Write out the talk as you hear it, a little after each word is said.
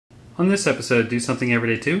On this episode, Do Something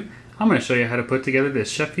Everyday 2, I'm going to show you how to put together this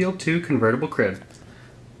Sheffield II Convertible Crib.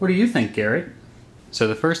 What do you think, Garrett? So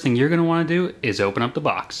the first thing you're going to want to do is open up the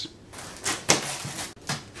box.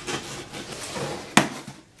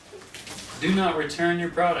 Do not return your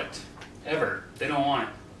product. Ever. They don't want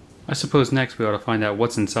it. I suppose next we ought to find out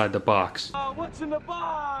what's inside the box. What's in the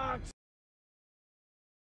box?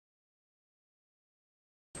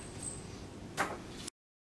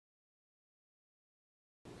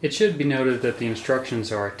 It should be noted that the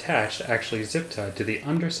instructions are attached, actually zip tied to the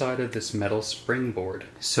underside of this metal springboard.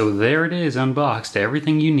 So there it is, unboxed,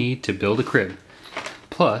 everything you need to build a crib.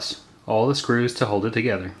 Plus, all the screws to hold it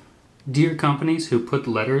together. Dear companies who put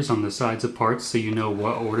letters on the sides of parts so you know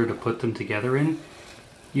what order to put them together in,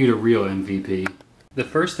 you're the real MVP. The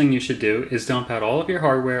first thing you should do is dump out all of your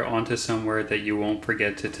hardware onto somewhere that you won't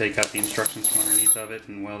forget to take out the instructions from underneath of it,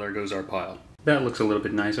 and well, there goes our pile. That looks a little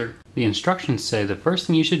bit nicer. The instructions say the first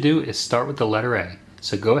thing you should do is start with the letter A.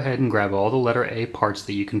 So go ahead and grab all the letter A parts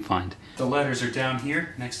that you can find. The letters are down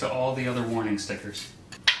here next to all the other warning stickers.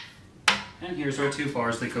 And here's our 2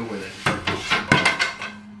 bars that go with it.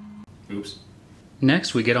 Oops.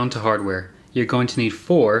 Next we get onto hardware. You're going to need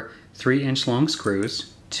 4 3-inch long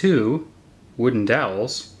screws, 2 wooden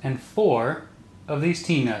dowels, and 4 of these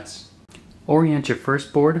T-nuts. Orient your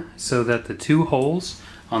first board so that the 2 holes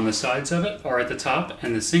on the sides of it are at the top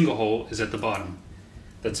and the single hole is at the bottom.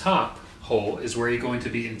 The top hole is where you're going to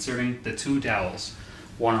be inserting the 2 dowels,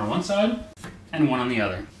 one on one side and one on the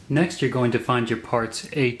other. Next you're going to find your parts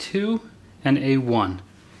A2 and A1.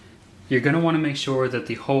 You're going to want to make sure that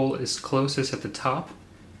the hole is closest at the top,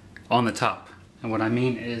 on the top. And what I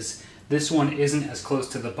mean is this one isn't as close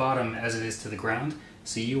to the bottom as it is to the ground,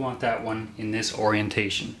 so you want that one in this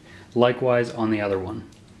orientation. Likewise on the other one.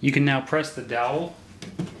 You can now press the dowel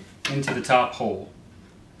into the top hole.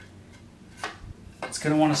 It's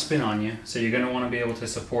going to want to spin on you, so you're going to want to be able to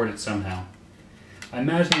support it somehow. I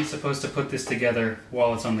imagine you're supposed to put this together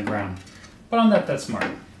while it's on the ground, but I'm not that smart.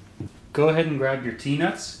 Go ahead and grab your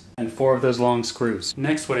T-nuts and 4 of those long screws.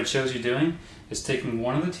 Next, what it shows you doing is taking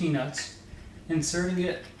one of the T-nuts, inserting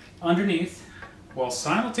it underneath, while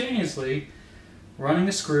simultaneously running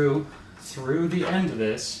a screw through the end of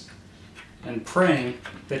this and praying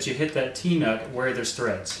that you hit that T-nut where there's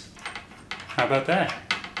threads. How about that?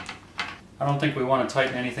 I don't think we want to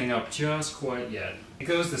tighten anything up just quite yet. It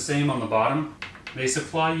goes the same on the bottom. They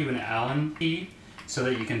supply you an Allen key so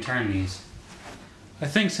that you can turn these. I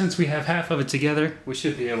think since we have half of it together, we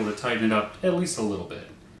should be able to tighten it up at least a little bit.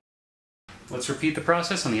 Let's repeat the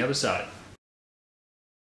process on the other side.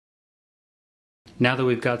 Now that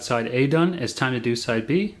we've got side A done, it's time to do side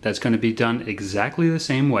B. That's going to be done exactly the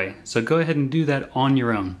same way. So go ahead and do that on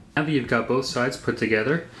your own. Now that you've got both sides put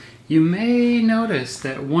together, you may notice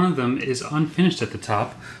that one of them is unfinished at the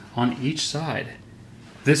top on each side.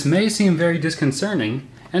 This may seem very disconcerting,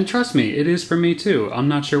 and trust me, it is for me too. I'm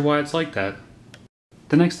not sure why it's like that.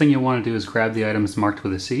 The next thing you'll want to do is grab the items marked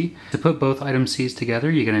with a C. To put both item C's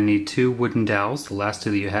together, you're going to need 2 wooden dowels, the last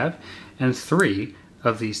 2 that you have, and 3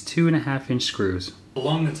 of these 2.5-inch screws.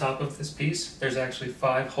 Along the top of this piece, there's actually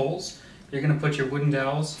 5 holes. You're going to put your wooden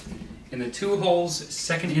dowels in the 2 holes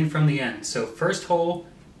second in from the end. So first hole,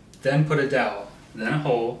 then put a dowel, then a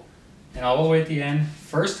hole, and all the way at the end,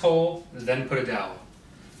 first hole, then put a dowel.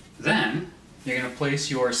 Then you're going to place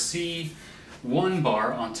your C1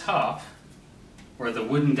 bar on top where the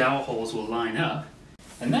wooden dowel holes will line up,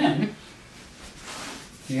 and then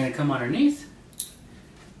you're going to come underneath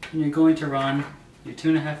and you're going to run your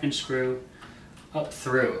 2.5-inch screw up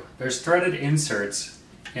through. There's threaded inserts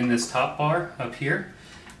in this top bar up here,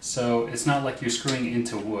 so it's not like you're screwing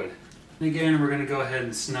into wood. And again, we're going to go ahead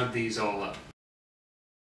and snug these all up.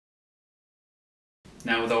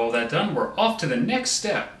 Now with all that done, we're off to the next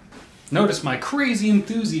step. Notice my crazy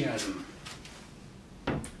enthusiasm.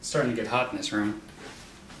 It's starting to get hot in this room.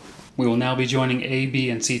 We will now be joining A,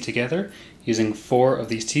 B, and C together using 4 of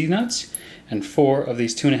these T-nuts and 4 of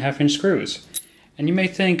these 2.5-inch screws. And you may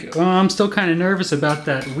think, oh, I'm still kind of nervous about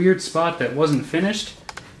that weird spot that wasn't finished,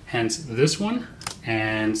 hence this one,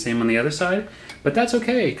 and same on the other side. But that's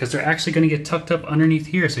okay, because they're actually going to get tucked up underneath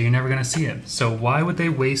here, so you're never going to see it. So why would they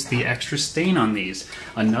waste the extra stain on these?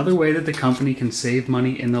 Another way that the company can save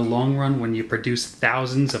money in the long run when you produce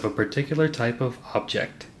thousands of a particular type of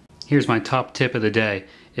object. Here's my top tip of the day.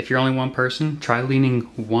 If you're only one person, try leaning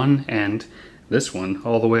one end, this one,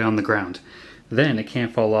 all the way on the ground. Then it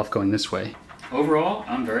can't fall off going this way. Overall,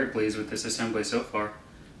 I'm very pleased with this assembly so far.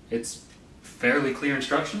 It's fairly clear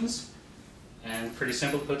instructions and pretty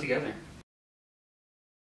simple to put together.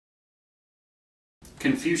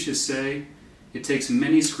 Confucius say, It takes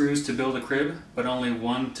many screws to build a crib, but only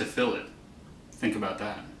one to fill it. Think about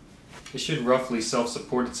that. It should roughly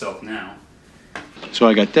self-support itself now. So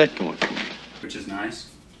I got that going for me. Which is nice.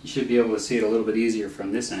 You should be able to see it a little bit easier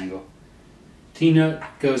from this angle. T-nut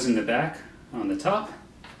goes in the back on the top.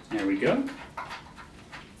 There we go.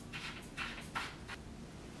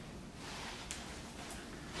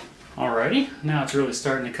 Alrighty, now it's really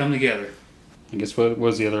starting to come together. I guess what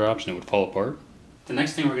was the other option? It would fall apart. The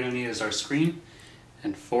next thing we're going to need is our screen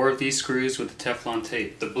and 4 of these screws with the Teflon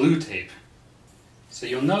tape, the blue tape. So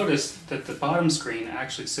you'll notice that the bottom screen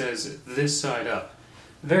actually says this side up.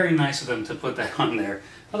 Very nice of them to put that on there.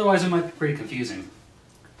 Otherwise it might be pretty confusing.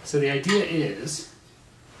 So the idea is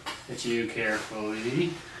that you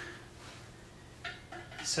carefully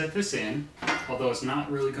set this in, although it's not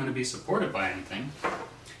really going to be supported by anything.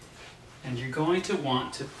 And you're going to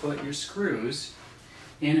want to put your screws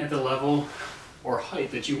in at the level or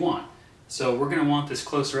height that you want. So we're going to want this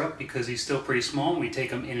closer up because he's still pretty small and we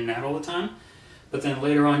take him in and out all the time. But then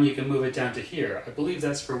later on you can move it down to here. I believe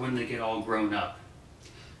that's for when they get all grown up.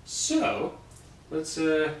 So let's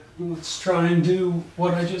try and do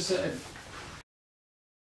what I just said.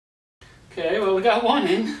 Okay, well we got one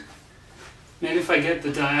in. Maybe if I get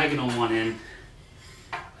the diagonal one in,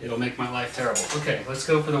 it'll make my life terrible. Okay, let's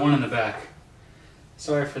go for the one in the back.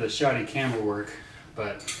 Sorry for the shoddy camera work,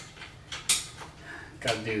 but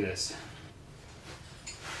gotta do this.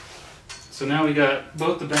 So now we got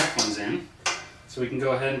both the back ones in, so we can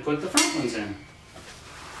go ahead and put the front ones in.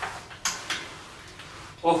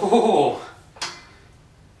 Oh,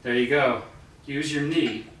 there you go. Use your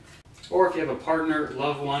knee. Or if you have a partner,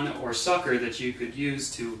 loved one, or sucker that you could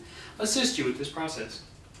use to assist you with this process,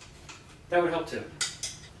 that would help too.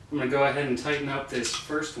 I'm going to go ahead and tighten up this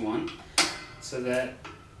first one so that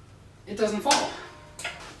it doesn't fall.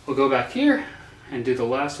 We'll go back here and do the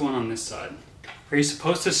last one on this side. Are you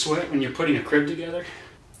supposed to sweat when you're putting a crib together?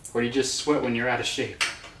 Or do you just sweat when you're out of shape?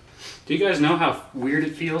 Do you guys know how weird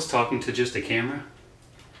it feels talking to just a camera?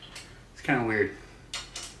 It's kind of weird.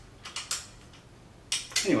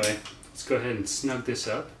 Anyway, let's go ahead and snug this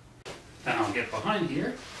up. Then I'll get behind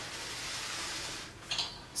here,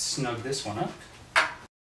 snug this one up.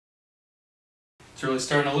 It's really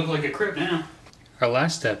starting to look like a crib now. Our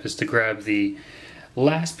last step is to grab the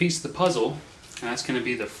last piece of the puzzle, and that's going to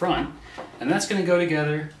be the front, and that's going to go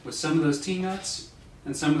together with some of those T-nuts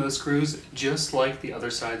and some of those screws just like the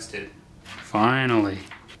other sides did. Finally.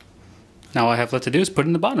 Now all I have left to do is put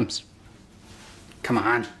in the bottoms. Come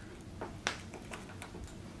on.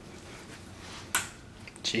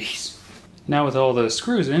 Jeez. Now with all those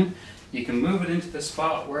screws in, you can move it into the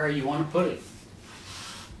spot where you want to put it.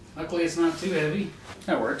 Luckily it's not too heavy.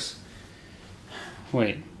 That works.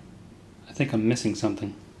 Wait, I think I'm missing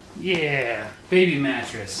something. Yeah, baby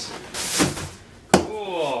mattress.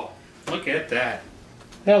 Cool, look at that.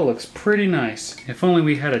 That looks pretty nice. If only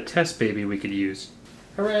we had a test baby we could use.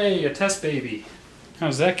 Hooray, a test baby.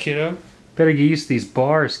 How's that, kiddo? Better get used to these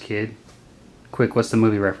bars, kid. Quick, what's the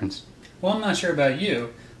movie reference? Well, I'm not sure about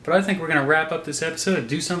you, but I think we're going to wrap up this episode and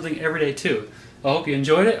do something every day too. I hope you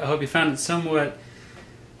enjoyed it. I hope you found it somewhat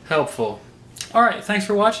helpful. Alright, thanks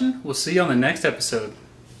for watching. We'll see you on the next episode.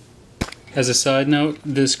 As a side note,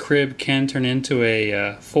 this crib can turn into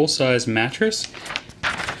a full-size mattress,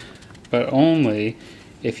 but only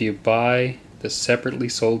if you buy the separately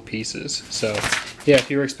sold pieces. So, yeah,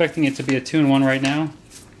 if you were expecting it to be a 2-in-1 right now,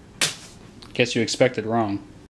 guess you expected wrong.